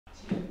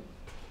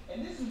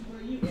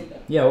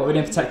Yeah, what are we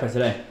doing for TechFlow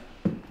today?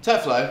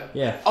 TechFlow?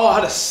 Yeah. Oh, I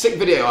had a sick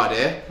video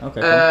idea.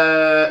 Okay. Cool.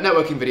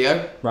 Networking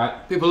video.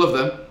 Right. People love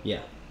them. Yeah.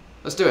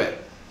 Let's do it.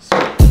 So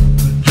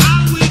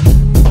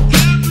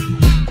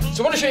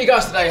I want to show you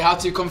guys today how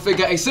to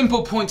configure a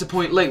simple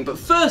point-to-point link, but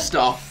first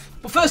off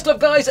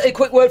guys, a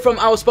quick word from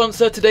our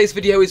sponsor. Today's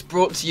video is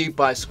brought to you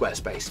by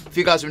Squarespace. If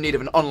you guys are in need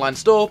of an online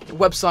store, a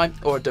website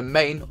or a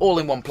domain all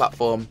in one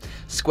platform,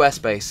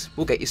 Squarespace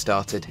will get you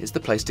started. It's the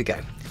place to go.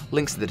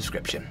 Links to the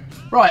description.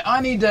 Right, I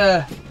need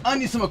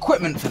some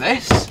equipment for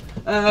this.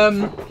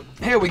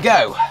 Here we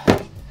go.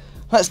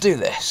 Let's do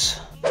this.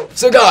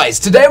 So guys,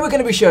 today we're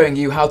going to be showing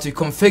you how to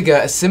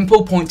configure a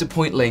simple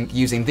point-to-point link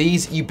using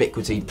these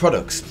Ubiquiti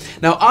products.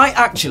 Now I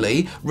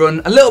actually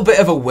run a little bit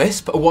of a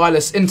WISP, a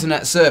wireless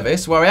internet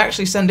service, where I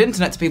actually send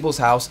internet to people's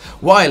house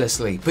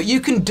wirelessly, but you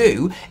can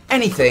do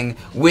anything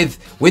with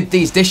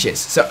these dishes.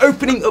 So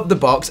opening up the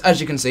box, as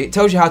you can see, it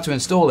tells you how to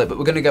install it, but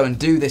we're going to go and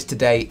do this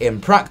today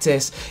in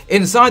practice.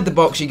 Inside the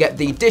box you get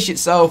the dish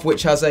itself,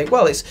 which has a,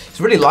 well, it's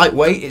really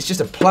lightweight. It's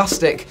just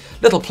a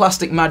little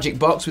plastic magic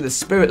box with a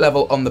spirit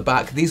level on the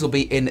back. These will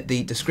be in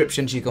the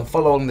description so you can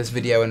follow along this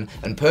video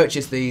and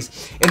purchase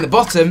these. In the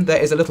bottom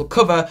there is a little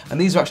cover, and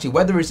these are actually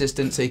weather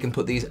resistant, so you can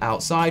put these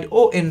outside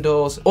or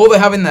indoors. All they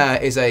have in there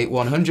is a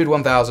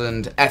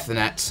 100/1000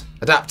 Ethernet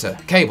adapter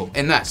cable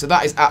in there, so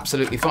that is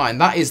absolutely fine.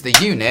 That is the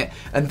unit,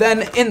 and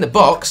then in the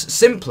box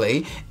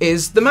simply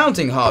is the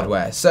mounting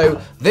hardware. So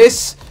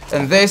this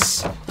and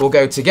this will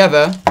go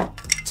together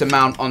to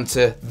mount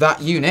onto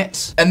that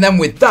unit, and then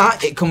with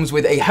that it comes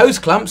with a hose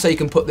clamp, so you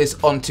can put this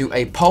onto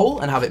a pole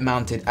and have it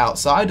mounted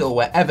outside or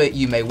wherever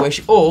you may wish,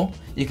 or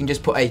you can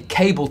just put a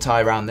cable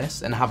tie around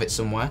this and have it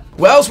somewhere.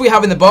 What else we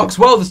have in the box?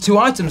 Well, there's two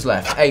items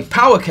left, a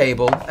power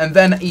cable and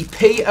then a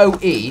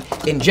PoE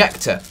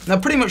injector. Now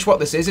pretty much what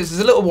this is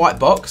a little white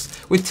box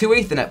with two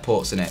Ethernet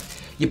ports in it.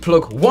 You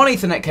plug one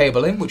Ethernet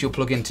cable in, which you'll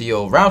plug into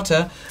your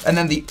router, and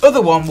then the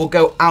other one will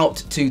go out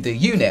to the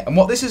unit. And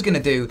what this is going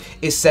to do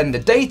is send the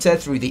data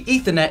through the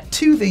Ethernet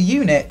to the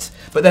unit,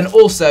 but then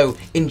also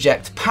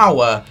inject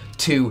power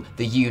to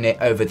the unit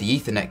over the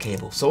Ethernet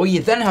cable. So all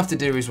you then have to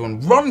do is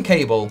run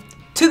cable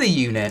to the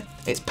unit,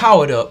 it's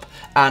powered up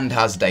and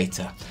has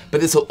data.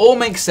 But this will all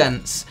make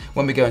sense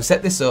when we go and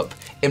set this up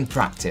in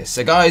practice.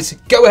 So guys,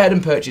 go ahead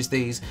and purchase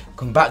these.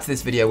 Come back to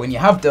this video when you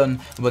have done,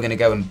 and we're going to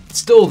go and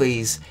install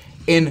these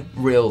in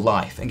real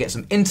life and get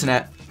some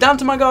internet down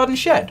to my garden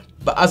shed.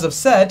 But as I've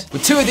said,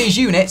 with two of these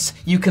units,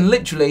 you can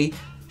literally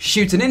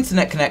shoot an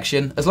internet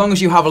connection as long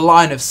as you have a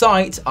line of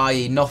sight,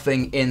 i.e.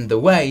 nothing in the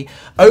way,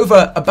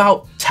 over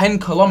about 10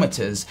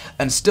 kilometers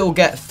and still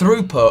get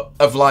throughput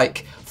of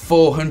like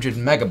 400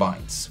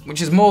 megabytes,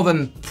 which is more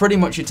than pretty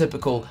much your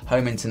typical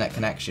home internet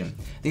connection.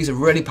 These are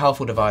really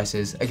powerful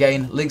devices.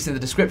 Again, links in the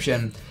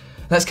description.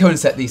 Let's go and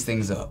set these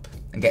things up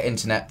and get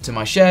internet to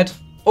my shed,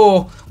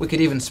 or we could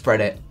even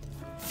spread it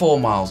 4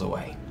 miles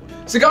away.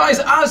 So guys,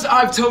 as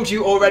I've told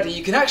you already,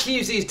 you can actually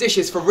use these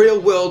dishes for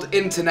real-world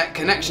internet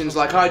connections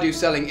like I do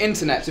selling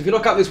internet. So if you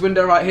look out this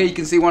window right here, you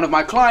can see one of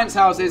my clients'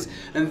 houses,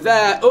 and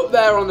there, up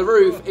there on the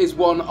roof, is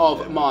one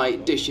of my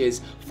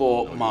dishes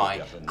for my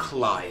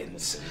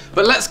clients.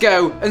 But let's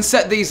go and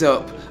set these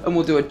up, and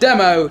we'll do a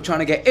demo trying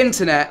to get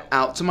internet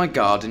out to my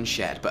garden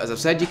shed. But as I've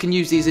said, you can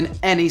use these in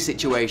any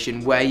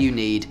situation where you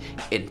need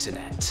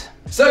internet.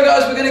 So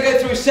guys, we're going to go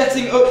through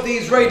setting up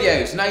these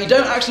radios. Now you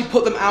don't actually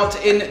put them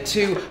out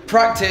into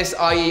practice,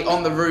 i.e.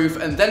 on the roof,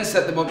 and then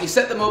set them up. You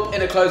set them up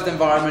in a closed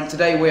environment.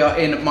 Today we are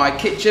in my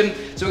kitchen.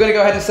 So we're going to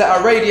go ahead and set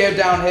our radio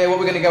down here. What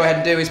we're going to go ahead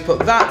and do is put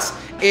that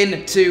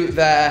into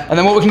there. And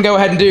then what we can go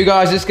ahead and do,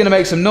 guys, is it's going to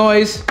make some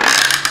noise.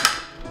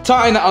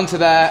 Tighten that onto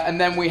there,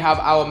 and then we have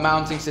our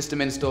mounting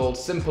system installed.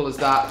 Simple as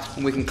that,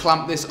 and we can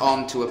clamp this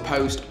on to a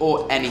post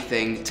or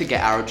anything to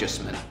get our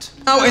adjustment.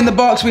 Now in the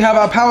box we have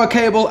our power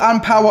cable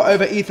and power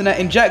over Ethernet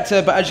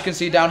injector, but as you can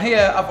see down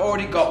here, I've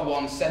already got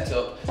one set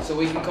up so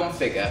we can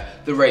configure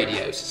the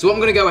radios. So what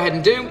I'm going to go ahead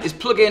and do is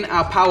plug in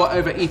our power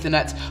over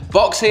Ethernet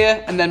box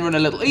here, and then run a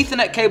little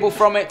Ethernet cable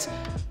from it,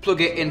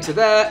 plug it into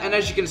there, and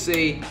as you can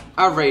see,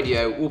 our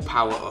radio will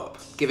power up.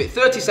 Give it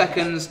 30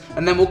 seconds,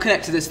 and then we'll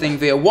connect to this thing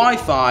via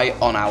Wi-Fi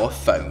on our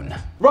phone.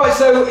 Right,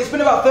 so it's been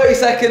about 30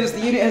 seconds.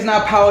 The unit has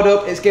now powered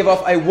up. It's give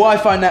off a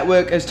Wi-Fi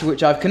network as to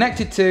which I've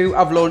connected to.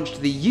 I've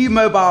launched the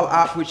U-Mobile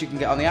app, which you can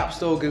get on the App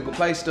Store, Google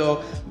Play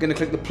Store. I'm gonna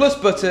click the plus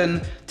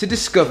button to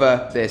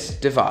discover this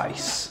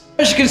device.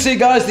 As you can see,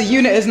 guys, the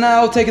unit has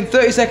now taken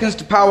 30 seconds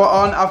to power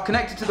on. I've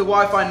connected to the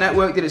Wi-Fi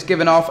network that it's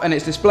given off, and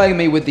it's displaying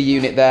me with the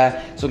unit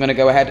there. So I'm going to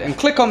go ahead and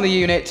click on the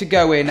unit to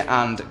go in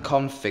and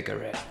configure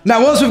it.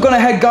 Now, once we've gone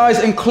ahead, guys,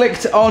 and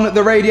clicked on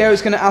the radio,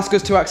 it's going to ask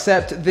us to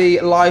accept the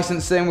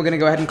licensing. We're going to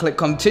go ahead and click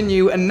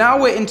continue, and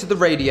now we're into the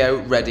radio,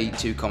 ready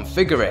to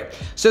configure it.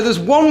 So there's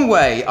one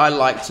way I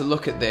like to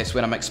look at this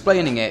when I'm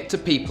explaining it to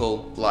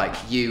people like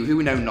you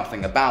who know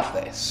nothing about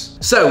this.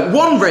 So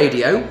one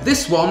radio,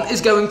 this one is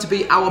going to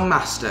be our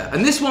master.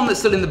 And this one that's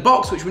still in the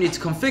box, which we need to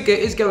configure,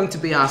 is going to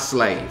be our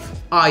slave.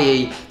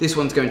 i.e. this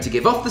one's going to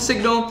give off the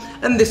signal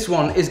and this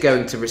one is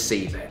going to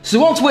receive it. So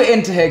once we're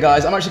into here,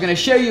 guys, I'm actually going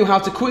to show you how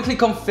to quickly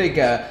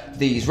configure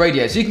these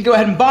radios. So you can go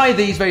ahead and buy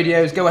these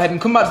radios, go ahead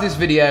and come back to this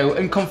video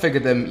and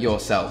configure them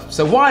yourself.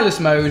 So wireless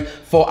mode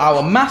for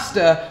our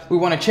master, we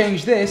want to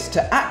change this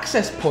to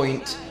access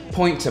point,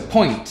 point to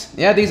point.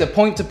 Yeah, these are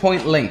point to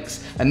point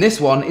links, and this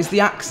one is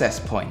the access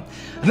point.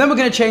 And then we're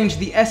going to change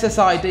the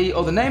SSID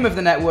or the name of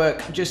the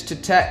network just to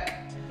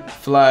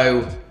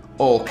TechFlow,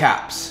 all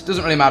caps.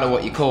 Doesn't really matter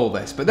what you call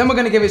this. But then we're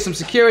going to give it some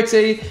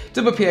security,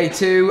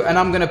 WPA2, and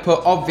I'm going to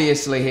put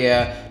obviously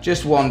here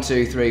just 1,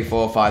 2, 3,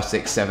 4, 5,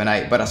 6, 7,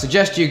 8. But I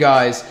suggest you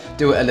guys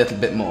do it a little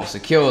bit more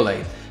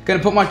securely. Going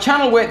to put my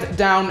channel width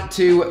down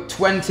to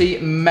 20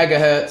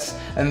 megahertz,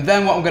 and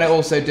then what I'm going to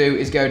also do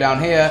is go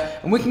down here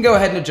and we can go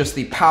ahead and adjust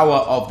the power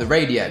of the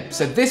radio.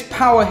 So this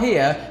power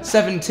here,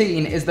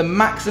 17, is the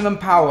maximum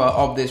power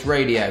of this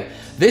radio.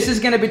 This is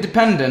going to be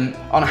dependent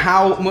on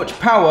how much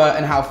power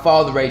and how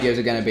far the radios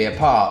are going to be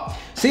apart.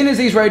 Seeing as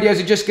these radios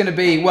are just going to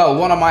be, well,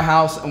 one on my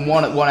house and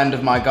one at one end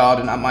of my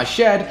garden at my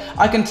shed,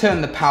 I can turn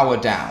the power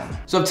down.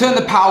 So I've turned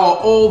the power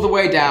all the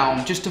way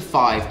down just to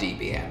 5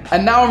 dBm.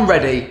 And now I'm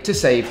ready to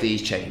save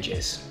these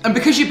changes. And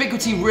because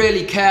Ubiquiti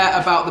really care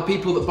about the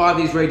people that buy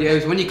these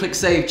radios, when you click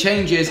save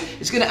changes,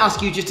 it's going to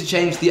ask you just to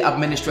change the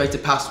administrator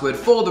password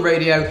for the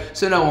radio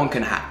so no one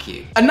can hack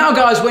you. And now,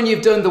 guys, when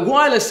you've done the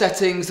wireless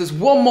settings, there's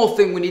one more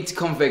thing we need to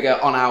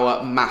configure on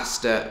our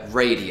master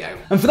radio.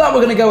 And for that,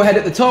 we're going to go ahead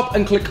at the top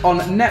and click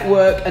on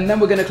network, and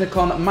then we're going to click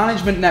on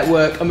management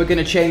network, and we're going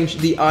to change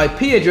the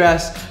IP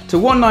address to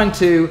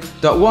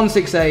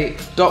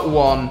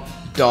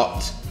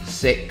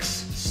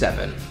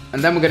 192.168.1.67.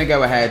 And then we're going to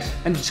go ahead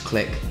and just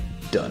click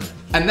done.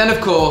 And then, of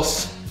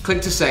course,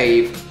 click to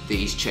save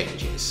these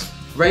changes.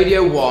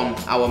 Radio 1,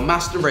 our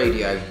master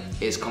radio,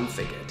 is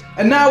configured.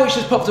 And now it's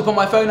just popped up on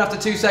my phone after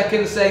 2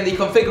 seconds saying the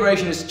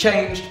configuration has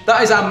changed.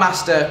 That is our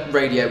master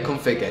radio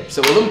configured.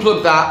 So we'll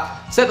unplug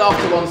that, set that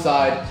off to one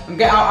side, and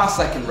get out our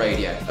second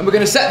radio. And we're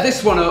going to set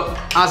this one up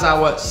as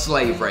our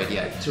slave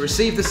radio to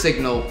receive the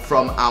signal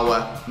from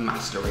our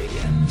master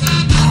radio.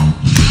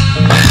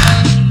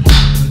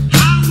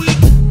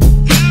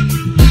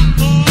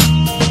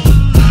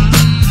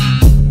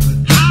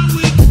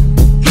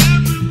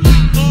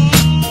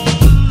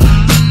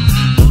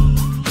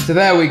 So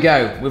there we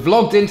go. We've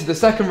logged into the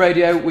second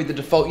radio with the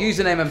default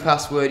username and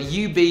password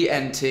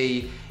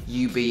UBNT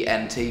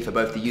for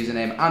both the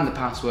username and the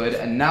password,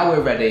 and now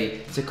we're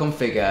ready to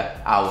configure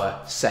our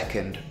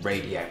second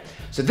radio.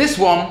 So this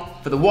one,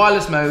 for the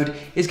wireless mode,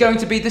 is going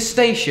to be the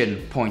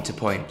station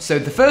point-to-point. So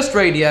the first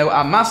radio,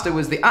 our master,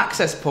 was the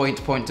access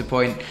point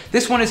point-to-point.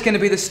 This one is going to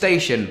be the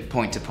station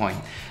point-to-point.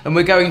 And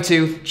we're going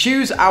to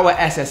choose our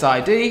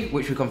SSID,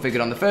 which we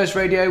configured on the first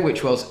radio,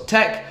 which was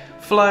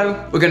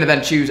TechFlow. We're going to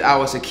then choose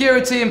our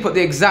security and put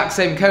the exact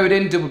same code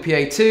in,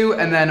 WPA2,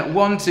 and then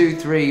 1, 2,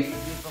 3,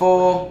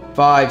 4,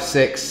 5,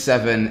 6,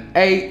 7,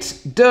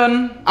 8,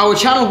 done. Our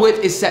channel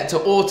width is set to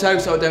auto,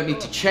 so I don't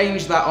need to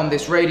change that on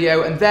this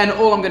radio. And then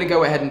all I'm going to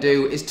go ahead and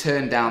do is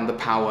turn down the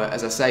power.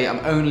 As I say,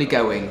 I'm only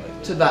going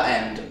to that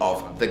end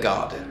of the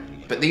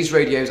garden. But these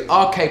radios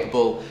are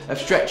capable of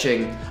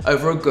stretching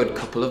over a good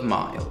couple of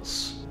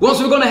miles. Once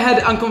we've gone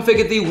ahead and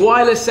configured the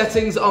wireless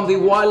settings on the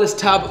wireless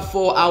tab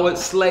for our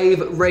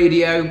slave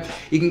radio,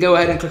 you can go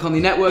ahead and click on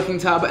the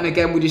networking tab, and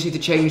again, we just need to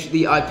change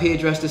the IP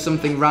address to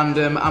something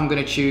random. I'm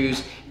going to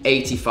choose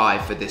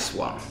 85 for this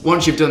one.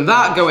 Once you've done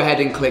that, go ahead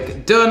and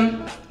click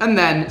done, and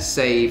then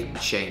save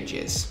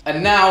changes.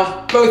 And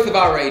now, both of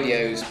our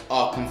radios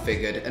are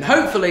configured, and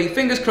hopefully,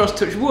 fingers crossed,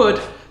 touch wood,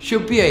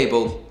 should be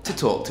able to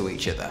talk to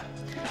each other.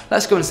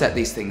 Let's go and set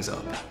these things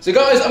up. So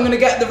guys, I'm gonna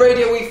get the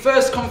radio we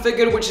first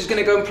configured, which is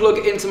gonna go and plug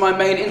into my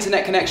main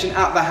internet connection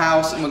at the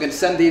house, and we're gonna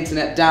send the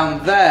internet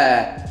down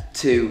there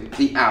to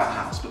the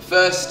outhouse. But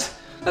first,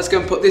 let's go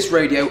and put this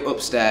radio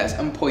upstairs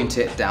and point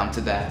it down to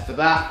there. For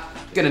that,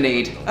 you're gonna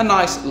need a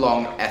nice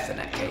long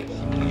Ethernet cable.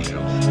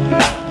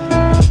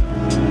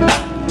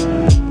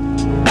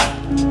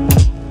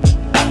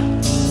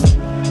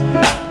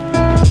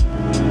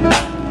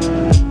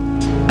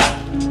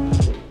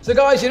 So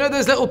guys, you know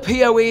those little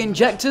PoE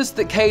injectors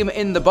that came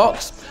in the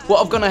box?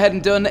 What I've gone ahead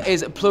and done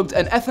is plugged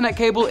an Ethernet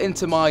cable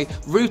into my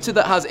router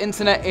that has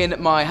internet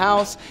in my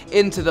house,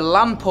 into the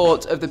LAN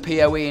port of the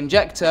PoE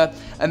injector,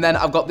 and then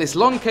I've got this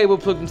long cable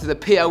plugged into the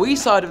PoE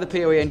side of the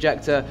PoE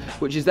injector,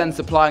 which is then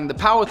supplying the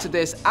power to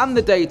this and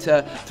the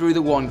data through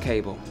the one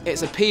cable.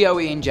 It's a PoE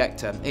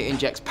injector. It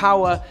injects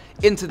power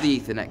into the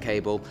Ethernet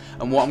cable,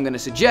 and what I'm going to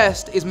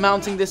suggest is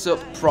mounting this up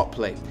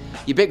properly.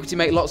 Ubiquiti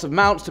make lots of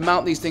mounts to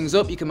mount these things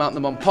up. You can mount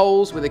them on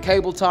poles with a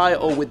cable tie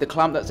or with the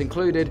clamp that's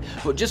included,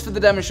 but just for the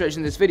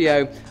demonstration in this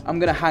video, I'm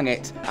going to hang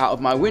it out of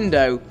my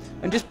window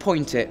and just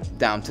point it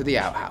down to the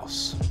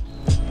outhouse.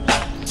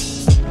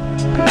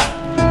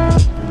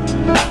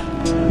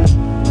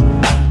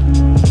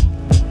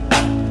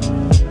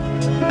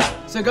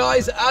 So So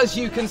guys, as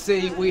you can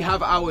see, we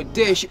have our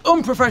dish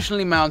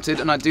unprofessionally mounted,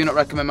 and I do not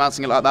recommend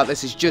mounting it like that.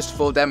 This is just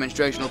for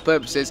demonstrational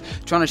purposes,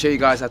 trying to show you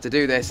guys how to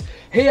do this.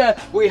 Here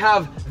we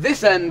have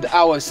this end,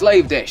 our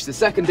slave dish, the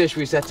second dish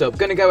we set up.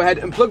 Gonna go ahead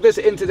and plug this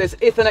into this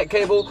Ethernet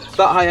cable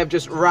that I have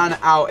just ran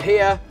out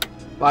here,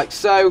 like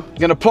so.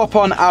 Gonna plop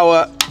on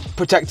our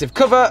protective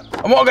cover,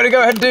 and what I'm going to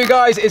go ahead and do,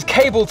 guys, is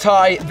cable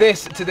tie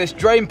this to this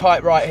drain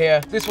pipe right here.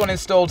 This one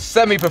installed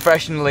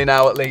semi-professionally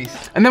now, at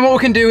least. And then what we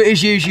can do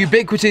is use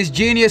Ubiquity's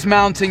genius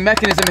mounting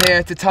mechanism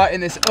here to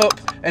tighten this up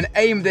and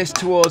aim this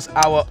towards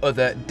our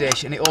other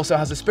dish. And it also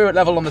has a spirit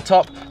level on the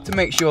top to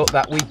make sure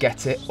that we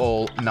get it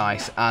all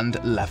nice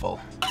and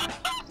level.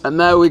 And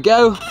there we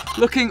go,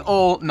 looking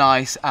all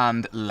nice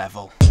and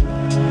level.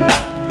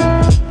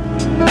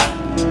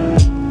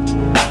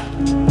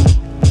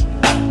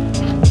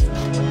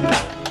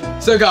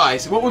 So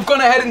guys, what we've gone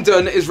ahead and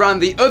done is ran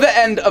the other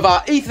end of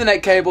our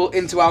Ethernet cable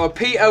into our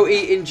PoE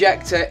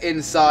injector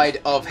inside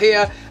of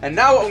here. And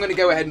now what I'm going to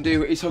go ahead and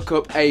do is hook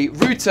up a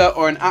router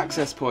or an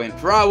access point.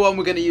 For our one,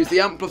 we're going to use the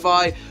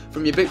Amplify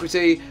from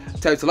Ubiquity.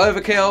 Total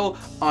overkill,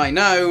 I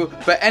know,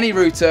 but any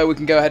router we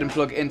can go ahead and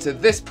plug into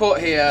this port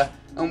here,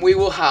 and we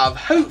will have,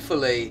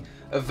 hopefully,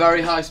 a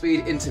very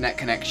high-speed internet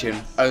connection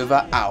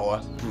over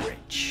our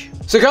bridge.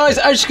 So guys,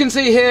 as you can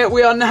see here,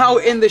 we are now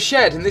in the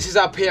shed, and this is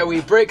our PoE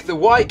brick. The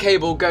white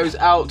cable goes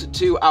out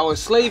to our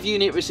slave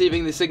unit,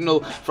 receiving the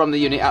signal from the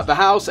unit at the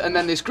house, and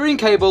then this green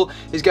cable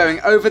is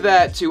going over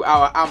there to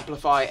our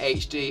Amplify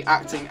HD,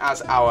 acting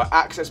as our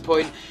access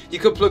point. You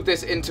could plug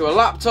this into a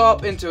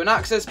laptop, into an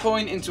access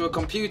point, into a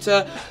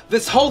computer.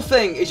 This whole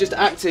thing is just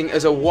acting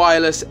as a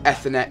wireless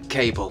Ethernet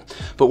cable.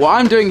 But what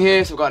I'm doing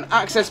here, so we've got an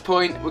access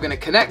point, we're going to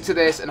connect to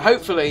this and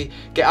hopefully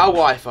get our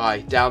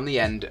Wi-Fi down the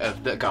end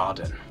of the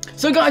garden.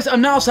 So guys,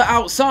 I'm now sat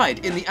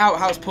outside in the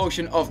outhouse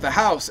portion of the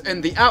house,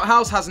 and the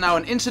outhouse has now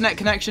an internet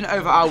connection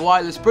over our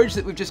wireless bridge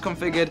that we've just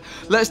configured.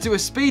 Let's do a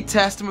speed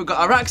test, and we've got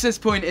our access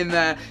point in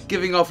there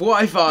giving off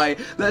Wi-Fi.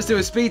 Let's do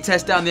a speed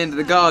test down the end of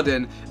the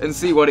garden and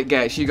see what it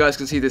gets. You guys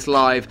can see this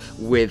live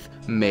with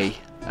me.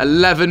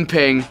 11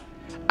 ping.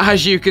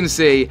 As you can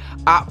see,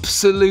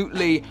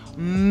 absolutely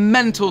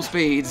mental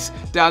speeds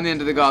down the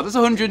end of the garden. That's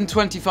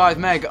 125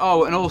 meg.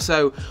 Oh, and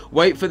also,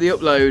 wait for the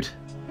upload.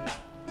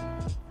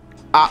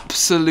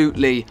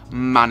 Absolutely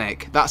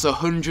manic. That's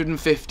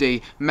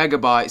 150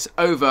 megabytes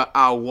over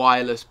our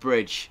wireless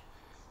bridge.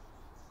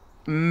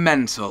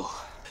 Mental.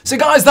 So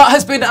guys, that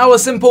has been our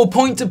simple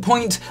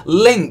point-to-point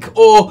link,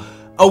 or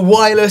a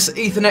wireless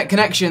Ethernet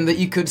connection that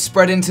you could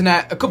spread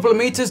internet a couple of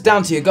meters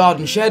down to your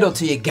garden shed or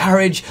to your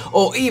garage,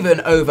 or even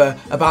over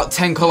about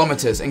 10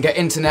 kilometers and get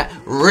internet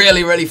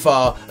really, really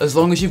far, as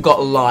long as you've got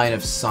a line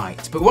of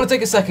sight. But we want to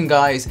take a second,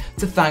 guys,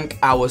 to thank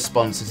our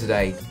sponsor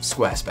today,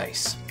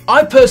 Squarespace.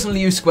 I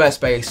personally use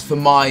Squarespace for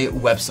my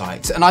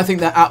website, and I think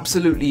they're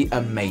absolutely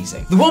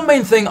amazing. The one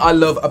main thing I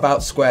love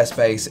about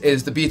Squarespace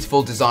is the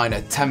beautiful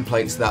designer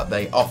templates that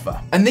they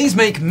offer. And these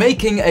make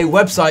making a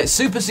website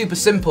super, super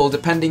simple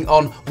depending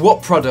on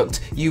what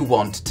product you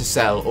want to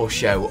sell or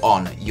show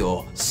on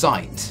your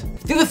site.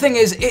 The other thing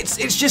is,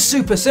 it's just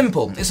super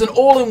simple. It's an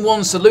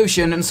all-in-one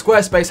solution, and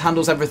Squarespace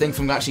handles everything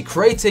from actually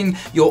creating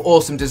your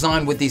awesome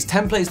design with these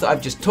templates that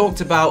I've just talked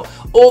about,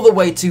 all the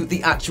way to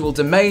the actual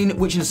domain,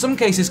 which in some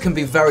cases can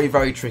be very,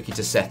 very tricky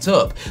to set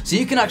up. So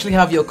you can actually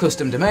have your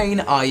custom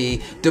domain,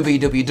 i.e.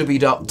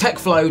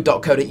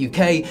 www.techflow.co.uk,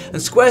 and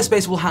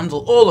Squarespace will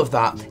handle all of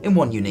that in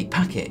one unique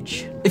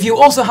package. If you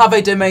also have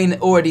a domain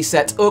already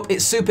set up,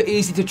 it's super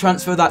easy to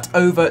transfer that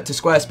over to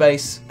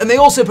Squarespace. And they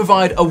also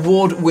provide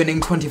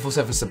award-winning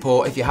 24/7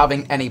 support if you're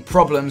having any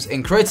problems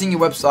in creating your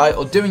website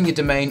or doing your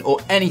domain or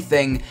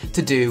anything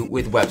to do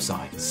with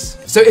websites.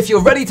 So if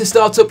you're ready to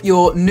start up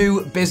your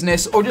new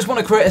business or just want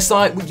to create a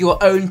site with your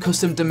own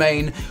custom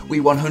domain, we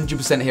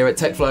 100% here at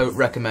TechFlow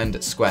recommend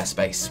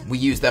Squarespace. We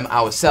use them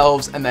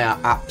ourselves and they are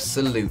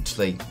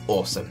absolutely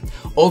awesome.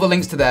 All the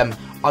links to them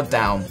are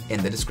down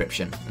in the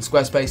description. And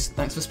Squarespace,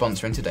 thanks for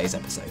sponsoring today's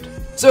episode.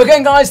 So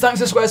again, guys, thanks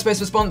to Squarespace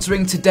for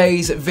sponsoring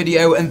today's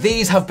video, and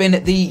these have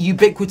been the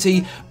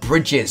Ubiquity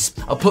bridges.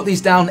 I'll put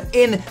these down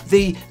in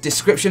the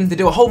description. They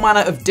do a whole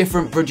manner of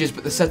different bridges,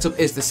 but the setup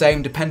is the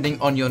same depending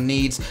on your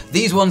needs.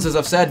 These ones, as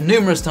I've said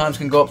numerous times,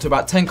 can go up to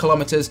about 10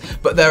 kilometers,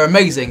 but they're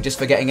amazing just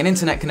for getting an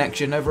internet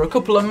connection over a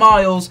couple of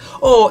miles,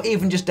 or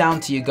even just down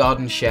to your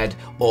garden shed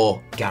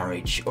or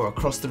garage, or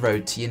across the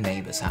road to your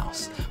neighbor's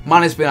house.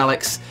 Mine has been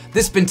Alex,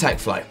 this has been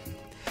TechFlow.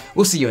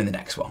 We'll see you in the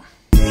next one.